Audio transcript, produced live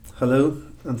Hello,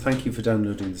 and thank you for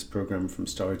downloading this program from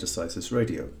Stare Decisis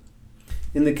Radio.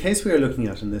 In the case we are looking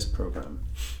at in this program,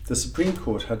 the Supreme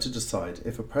Court had to decide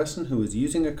if a person who was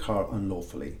using a car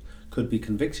unlawfully could be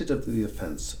convicted of the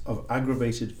offence of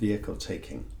aggravated vehicle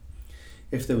taking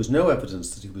if there was no evidence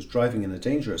that he was driving in a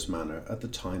dangerous manner at the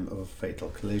time of a fatal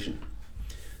collision.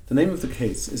 The name of the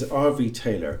case is R.V.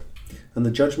 Taylor, and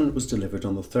the judgment was delivered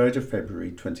on the 3rd of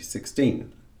February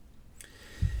 2016.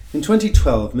 In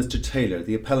 2012, Mr. Taylor,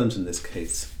 the appellant in this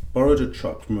case, borrowed a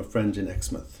truck from a friend in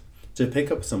Exmouth to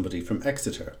pick up somebody from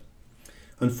Exeter.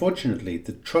 Unfortunately,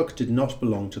 the truck did not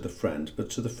belong to the friend but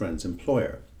to the friend's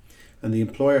employer, and the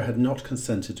employer had not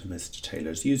consented to Mr.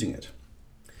 Taylor's using it.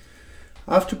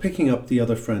 After picking up the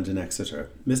other friend in Exeter,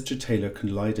 Mr. Taylor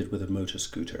collided with a motor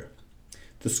scooter.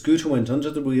 The scooter went under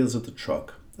the wheels of the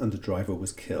truck and the driver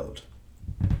was killed.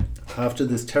 After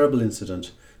this terrible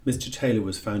incident, Mr. Taylor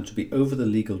was found to be over the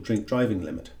legal drink driving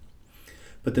limit,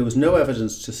 but there was no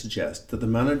evidence to suggest that the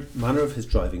manner of his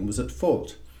driving was at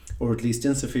fault, or at least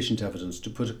insufficient evidence to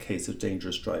put a case of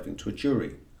dangerous driving to a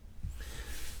jury.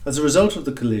 As a result of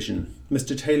the collision,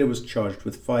 Mr. Taylor was charged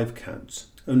with 5 counts,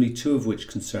 only 2 of which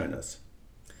concern us.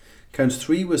 Count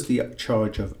 3 was the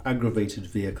charge of aggravated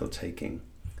vehicle taking,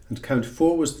 and Count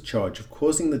 4 was the charge of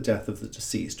causing the death of the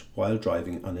deceased while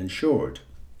driving uninsured.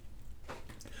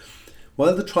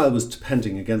 While the trial was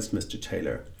pending against Mr.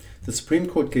 Taylor, the Supreme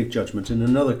Court gave judgment in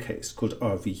another case called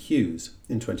R.V. Hughes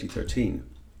in 2013.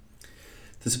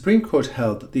 The Supreme Court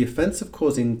held that the offence of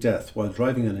causing death while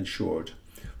driving uninsured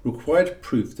required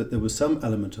proof that there was some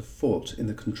element of fault in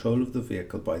the control of the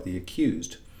vehicle by the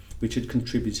accused, which had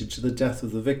contributed to the death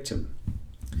of the victim.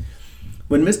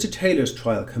 When Mr. Taylor's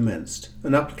trial commenced,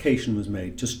 an application was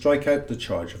made to strike out the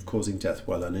charge of causing death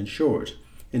while uninsured,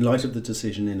 in light of the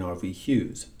decision in R.V.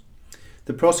 Hughes.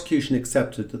 The prosecution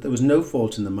accepted that there was no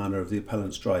fault in the manner of the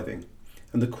appellant's driving,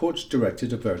 and the court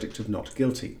directed a verdict of not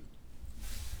guilty.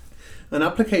 An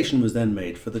application was then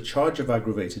made for the charge of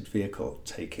aggravated vehicle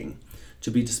taking to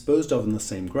be disposed of on the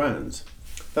same grounds.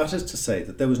 That is to say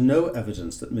that there was no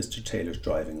evidence that Mr. Taylor's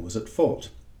driving was at fault.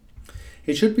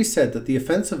 It should be said that the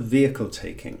offence of vehicle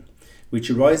taking, which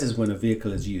arises when a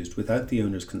vehicle is used without the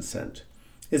owner's consent,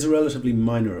 is a relatively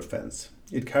minor offence.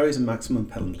 It carries a maximum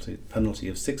penalty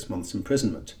of 6 months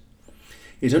imprisonment.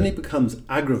 It only becomes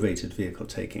aggravated vehicle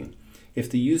taking if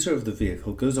the user of the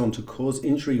vehicle goes on to cause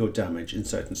injury or damage in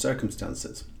certain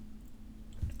circumstances.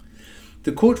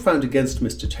 The court found against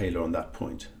Mr. Taylor on that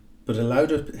point, but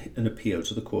allowed an appeal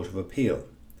to the Court of Appeal.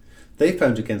 They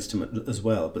found against him as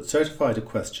well, but certified a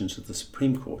question to the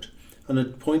Supreme Court on a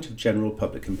point of general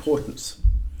public importance.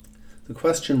 The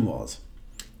question was,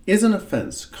 is an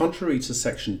offence contrary to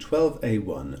Section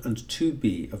 12A1 and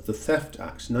 2B of the Theft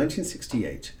Act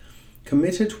 1968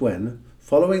 committed when,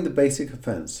 following the basic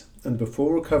offence and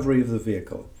before recovery of the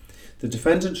vehicle, the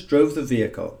defendant drove the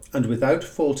vehicle and without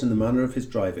fault in the manner of his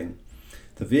driving,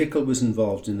 the vehicle was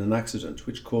involved in an accident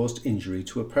which caused injury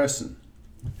to a person?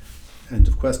 End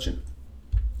of question.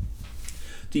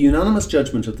 The unanimous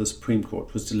judgment of the Supreme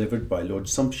Court was delivered by Lord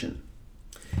Sumption.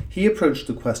 He approached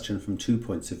the question from 2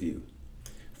 points of view.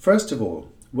 First of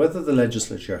all, whether the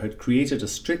legislature had created a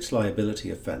strict liability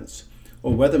offence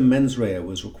or whether mens rea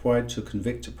was required to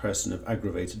convict a person of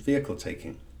aggravated vehicle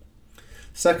taking.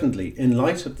 Secondly, in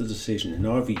light of the decision in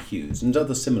R.V. Hughes and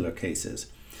other similar cases,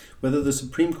 whether the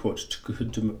Supreme Court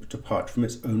could depart from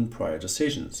its own prior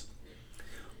decisions.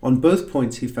 On both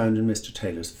points he found in Mr.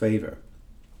 Taylor's favour.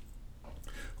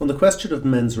 On the question of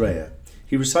mens rea,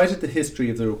 he recited the history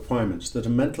of the requirements that a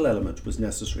mental element was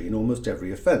necessary in almost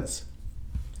every offence.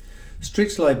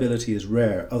 Strict liability is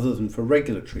rare other than for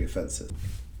regulatory offences.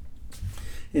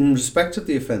 In respect of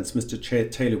the offence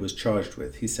Mr. Taylor was charged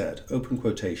with, he said, open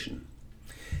quotation,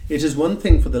 "It is one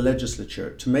thing for the legislature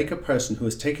to make a person who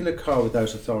has taken a car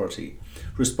without authority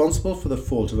responsible for the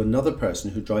fault of another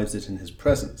person who drives it in his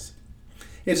presence.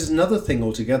 It is another thing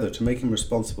altogether to make him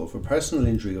responsible for personal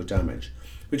injury or damage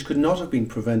which could not have been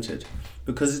prevented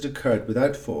because it occurred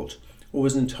without fault or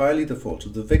was entirely the fault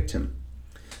of the victim.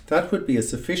 That would be a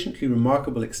sufficiently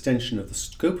remarkable extension of the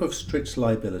scope of strict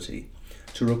liability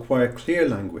to require clear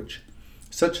language,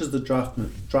 such as the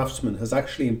draftsman has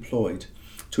actually employed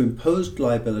to impose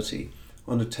liability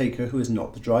on a taker who is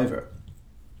not the driver.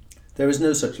 There is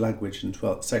no such language in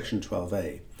Section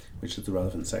 12A, which is the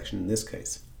relevant section in this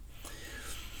case.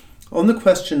 On the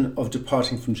question of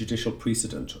departing from judicial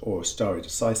precedent or stare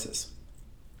decisis,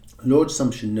 Lord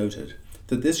Sumption noted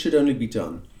that this should only be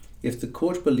done if the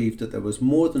court believed that there was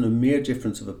more than a mere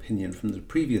difference of opinion from the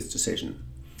previous decision.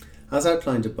 As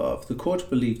outlined above, the court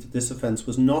believed that this offence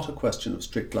was not a question of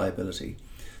strict liability,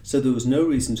 so there was no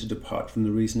reason to depart from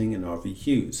the reasoning in R.V.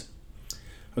 Hughes.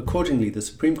 Accordingly, the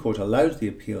Supreme Court allowed the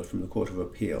appeal from the Court of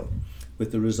Appeal,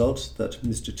 with the result that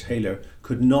Mr. Taylor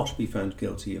could not be found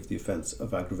guilty of the offence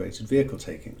of aggravated vehicle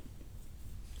taking.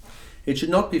 It should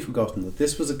not be forgotten that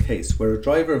this was a case where a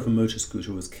driver of a motor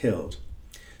scooter was killed,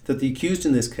 that the accused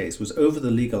in this case was over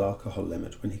the legal alcohol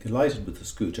limit when he collided with the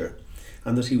scooter,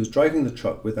 and that he was driving the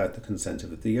truck without the consent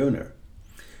of the owner.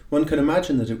 One can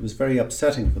imagine that it was very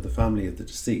upsetting for the family of the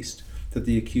deceased that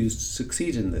the accused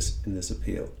succeeded in this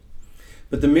appeal.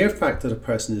 But the mere fact that a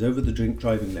person is over the drink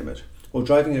driving limit or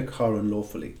driving a car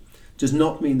unlawfully does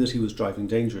not mean that he was driving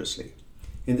dangerously.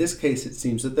 In this case, it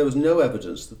seems that there was no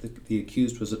evidence that the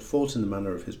accused was at fault in the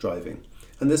manner of his driving,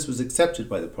 and this was accepted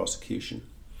by the prosecution.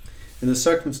 In the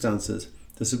circumstances,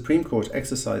 the Supreme Court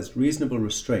exercised reasonable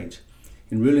restraint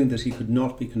in ruling that he could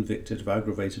not be convicted of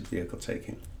aggravated vehicle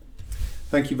taking.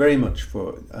 Thank you very much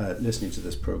for listening to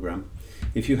this programme.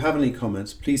 If you have any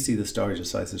comments, please see the Stare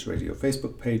Decisis Radio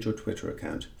Facebook page or Twitter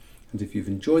account. And if you've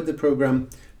enjoyed the programme,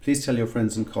 please tell your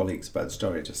friends and colleagues about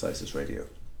Stare Decisis Radio.